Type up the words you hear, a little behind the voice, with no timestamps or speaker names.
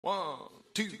One,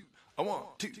 two, a one,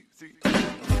 two, three.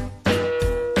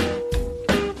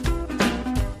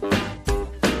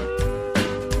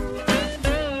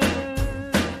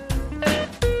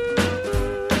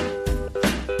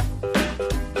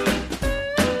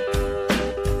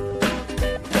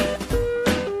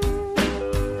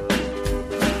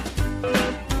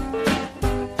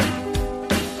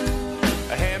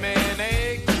 A ham and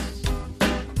eggs,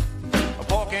 a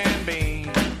pork and bean.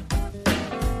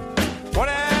 One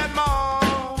had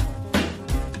more,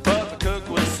 but the cook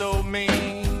was so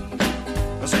mean.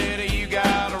 I said, you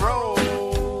gotta roll,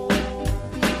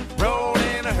 roll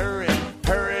in a hurry,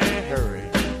 hurry, hurry.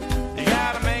 You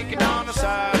gotta make it on the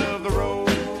side of the road.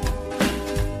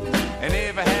 And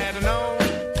if I had known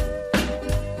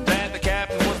that the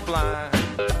captain was blind,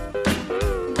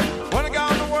 when I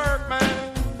gone to work,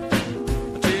 man,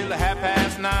 until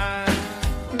 9:30.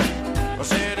 I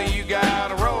said, you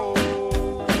gotta roll,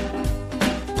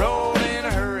 roll in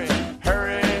a hurry,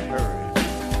 hurry, hurry.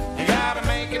 You gotta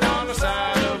make it on the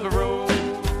side of the road.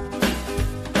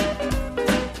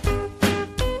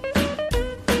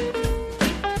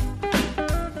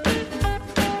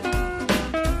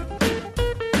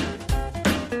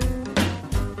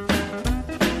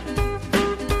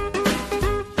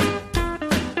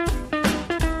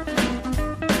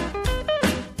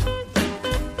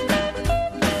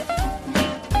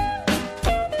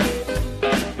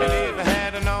 And if I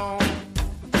had known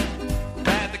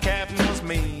that the captain was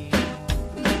me,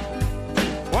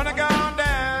 when I gone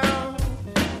down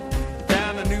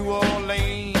to New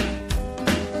Orleans,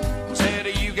 said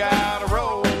you gotta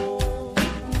roll,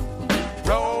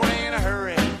 roll in a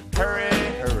hurry, hurry,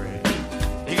 hurry.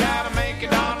 You gotta make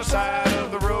it on the side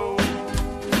of the road.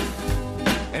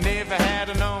 And if I had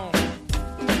known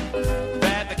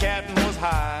that the captain was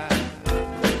high,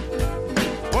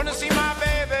 wanna see my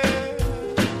baby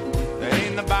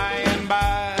in the bayou.